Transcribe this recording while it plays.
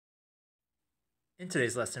In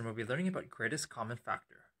today's lesson, we'll be learning about greatest common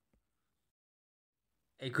factor.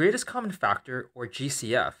 A greatest common factor, or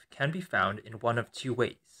GCF, can be found in one of two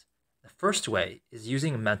ways. The first way is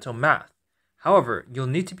using mental math. However, you'll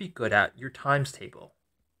need to be good at your times table.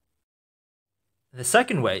 The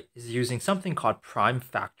second way is using something called prime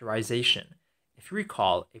factorization. If you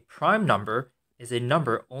recall, a prime number is a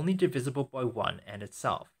number only divisible by 1 and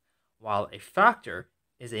itself, while a factor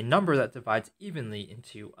is a number that divides evenly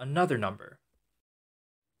into another number.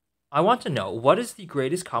 I want to know, what is the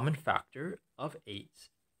greatest common factor of 8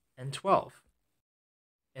 and 12?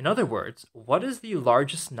 In other words, what is the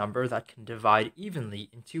largest number that can divide evenly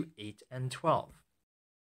into 8 and 12?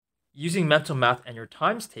 Using mental math and your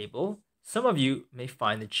times table, some of you may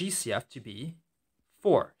find the GCF to be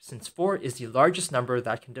 4, since 4 is the largest number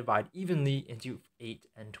that can divide evenly into 8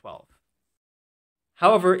 and 12.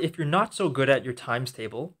 However, if you're not so good at your times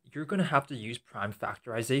table, you're going to have to use prime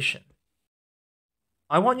factorization.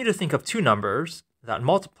 I want you to think of two numbers that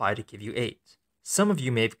multiply to give you 8. Some of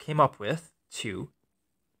you may have came up with 2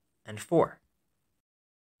 and 4.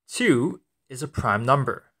 2 is a prime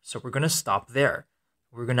number, so we're going to stop there.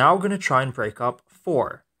 We're now going to try and break up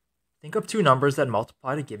 4. Think of two numbers that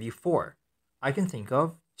multiply to give you 4. I can think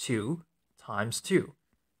of 2 times 2.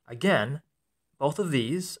 Again, both of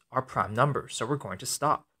these are prime numbers, so we're going to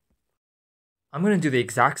stop. I'm going to do the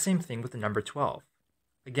exact same thing with the number 12.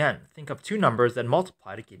 Again, think of two numbers that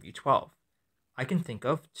multiply to give you 12. I can think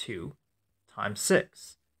of 2 times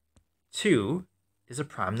 6. 2 is a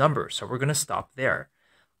prime number, so we're going to stop there.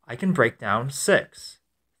 I can break down 6.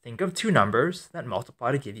 Think of two numbers that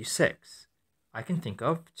multiply to give you 6. I can think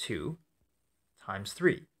of 2 times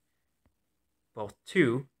 3. Both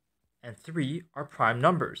 2 and 3 are prime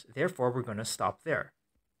numbers, therefore we're going to stop there.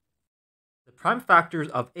 The prime factors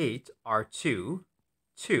of 8 are 2,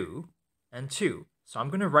 2, and 2. So I'm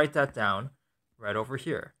going to write that down right over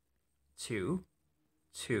here. 2,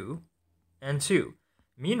 2, and 2.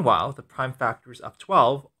 Meanwhile, the prime factors of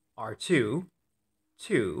 12 are 2,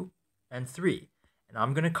 2, and 3. And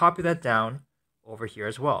I'm going to copy that down over here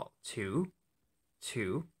as well. 2,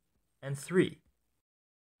 2, and 3.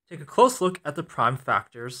 Take a close look at the prime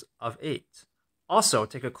factors of 8. Also,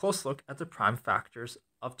 take a close look at the prime factors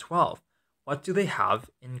of 12. What do they have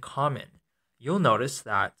in common? You'll notice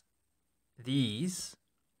that these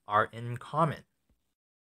are in common.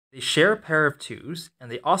 They share a pair of 2's,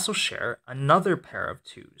 and they also share another pair of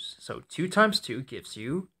 2's. So 2 times 2 gives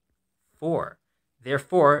you 4.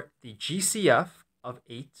 Therefore, the GCF of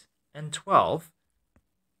 8 and 12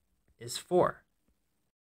 is 4.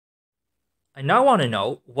 I now want to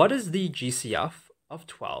know, what is the GCF of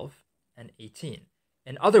 12 and 18?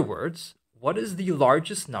 In other words, what is the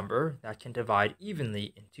largest number that can divide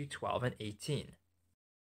evenly into 12 and 18?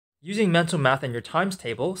 Using mental math and your times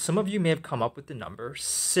table, some of you may have come up with the number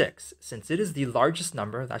 6, since it is the largest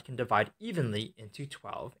number that can divide evenly into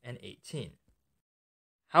 12 and 18.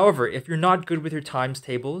 However, if you're not good with your times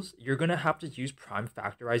tables, you're going to have to use prime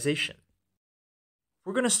factorization.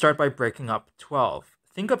 We're going to start by breaking up 12.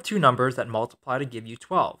 Think of two numbers that multiply to give you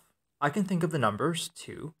 12. I can think of the numbers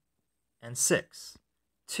 2 and 6.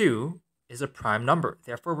 2 is a prime number,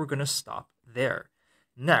 therefore we're going to stop there.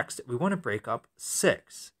 Next, we want to break up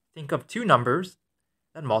 6. Think of two numbers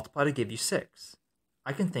that multiply to give you 6.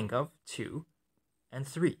 I can think of 2 and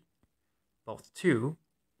 3. Both 2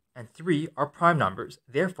 and 3 are prime numbers,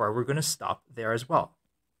 therefore we're going to stop there as well.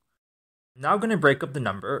 I'm now going to break up the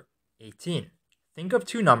number 18. Think of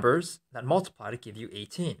two numbers that multiply to give you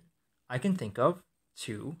 18. I can think of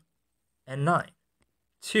 2 and 9.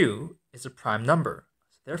 2 is a prime number,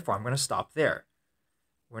 therefore I'm going to stop there.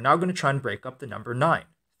 We're now going to try and break up the number 9.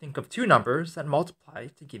 Think of two numbers that multiply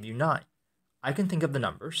to give you 9. I can think of the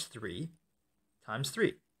numbers 3 times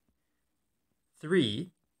 3. 3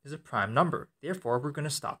 is a prime number, therefore we're going to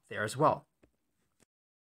stop there as well.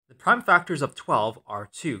 The prime factors of 12 are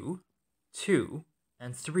 2, 2,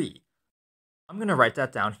 and 3. I'm going to write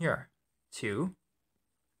that down here. 2,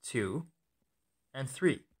 2, and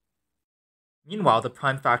 3. Meanwhile, the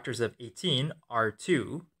prime factors of 18 are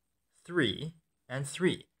 2, 3, and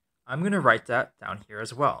 3. I'm going to write that down here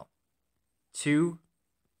as well. 2,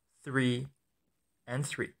 3, and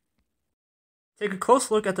 3. Take a close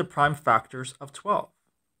look at the prime factors of 12.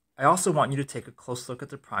 I also want you to take a close look at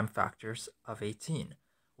the prime factors of 18.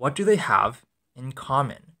 What do they have in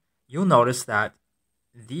common? You'll notice that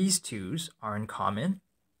these 2's are in common,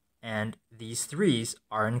 and these 3's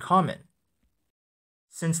are in common.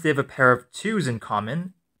 Since they have a pair of 2's in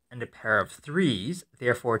common, and a pair of 3's,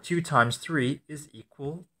 therefore 2 times 3 is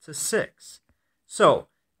equal to 6. So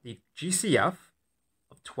the GCF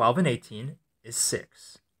of 12 and 18 is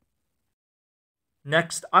 6.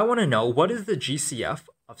 Next, I want to know what is the GCF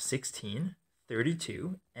of 16,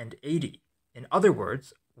 32, and 80. In other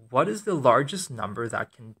words, what is the largest number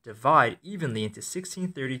that can divide evenly into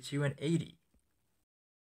 16, 32, and 80?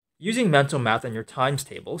 Using mental math on your times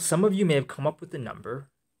table, some of you may have come up with the number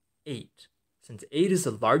 8, since 8 is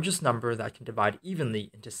the largest number that can divide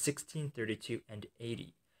evenly into 16, 32, and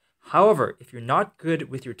 80. However, if you're not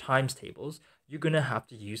good with your times tables, you're going to have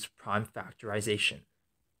to use prime factorization.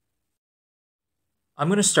 I'm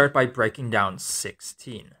going to start by breaking down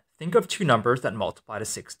 16. Think of two numbers that multiply to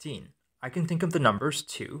 16. I can think of the numbers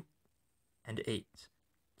 2 and 8.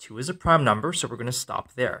 2 is a prime number, so we're going to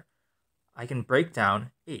stop there. I can break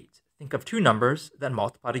down 8. Think of two numbers that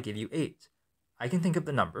multiply to give you 8. I can think of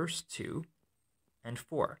the numbers 2 and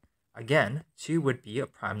 4. Again, 2 would be a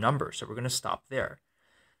prime number, so we're going to stop there.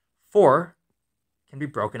 4 can be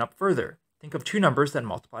broken up further. Think of two numbers that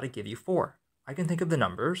multiply to give you 4. I can think of the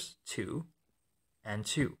numbers 2 and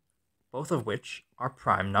 2, both of which are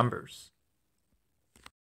prime numbers.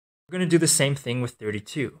 We're going to do the same thing with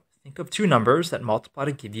 32. Think of two numbers that multiply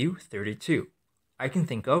to give you 32. I can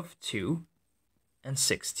think of 2 and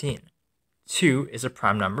 16. 2 is a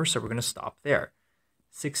prime number, so we're going to stop there.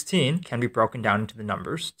 16 can be broken down into the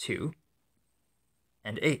numbers 2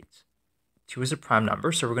 and 8. 2 is a prime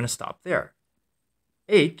number, so we're going to stop there.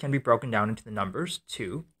 8 can be broken down into the numbers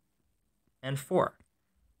 2 and 4.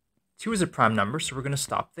 2 is a prime number, so we're going to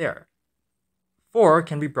stop there. 4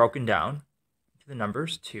 can be broken down into the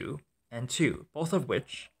numbers 2 and 2, both of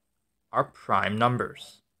which are prime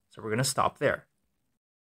numbers. So we're going to stop there.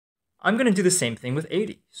 I'm going to do the same thing with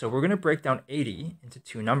 80. So we're going to break down 80 into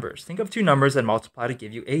two numbers. Think of two numbers that multiply to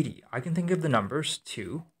give you 80. I can think of the numbers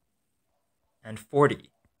 2 and 40.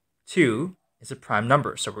 2 is a prime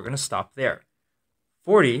number, so we're going to stop there.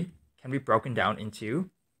 40 can be broken down into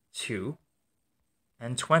 2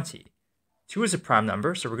 and 20. 2 is a prime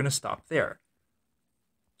number, so we're going to stop there.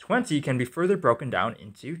 20 can be further broken down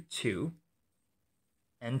into 2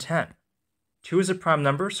 and 10. 2 is a prime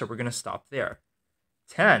number, so we're going to stop there.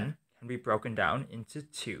 10 can be broken down into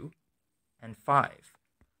 2 and 5.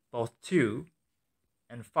 Both 2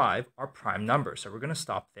 and 5 are prime numbers, so we're going to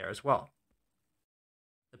stop there as well.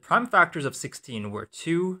 The prime factors of 16 were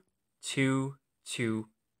 2, 2, 2,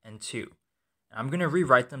 and 2. And I'm going to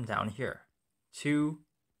rewrite them down here. 2,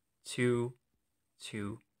 2,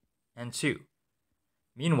 2, and 2.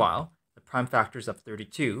 Meanwhile, the prime factors of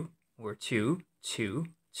 32 were 2, 2,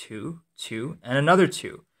 2, 2, and another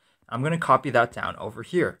 2. I'm going to copy that down over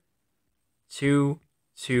here. 2,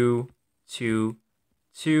 2, 2,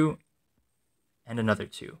 2, and another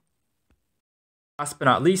 2. Last but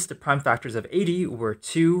not least, the prime factors of 80 were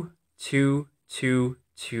 2, 2, 2,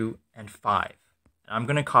 2, and 5. And I'm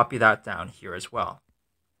going to copy that down here as well.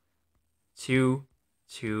 2,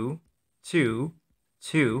 2, 2,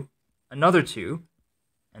 2, another 2,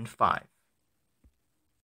 and 5.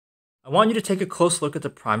 I want you to take a close look at the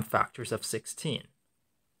prime factors of 16.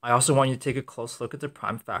 I also want you to take a close look at the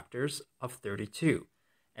prime factors of 32.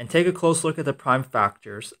 And take a close look at the prime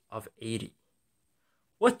factors of 80.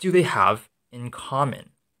 What do they have in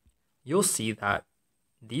common? You'll see that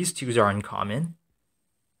these 2's are in common,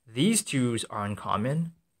 these 2's are in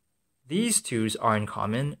common, these 2's are in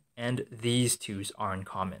common, and these 2's are in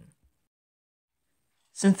common.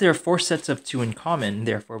 Since there are 4 sets of 2 in common,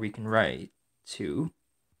 therefore we can write 2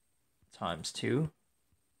 times 2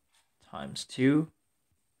 times 2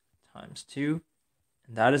 times 2,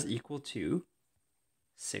 and that is equal to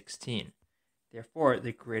 16. Therefore,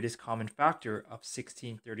 the greatest common factor of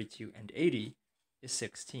 16, 32, and 80 is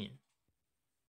 16.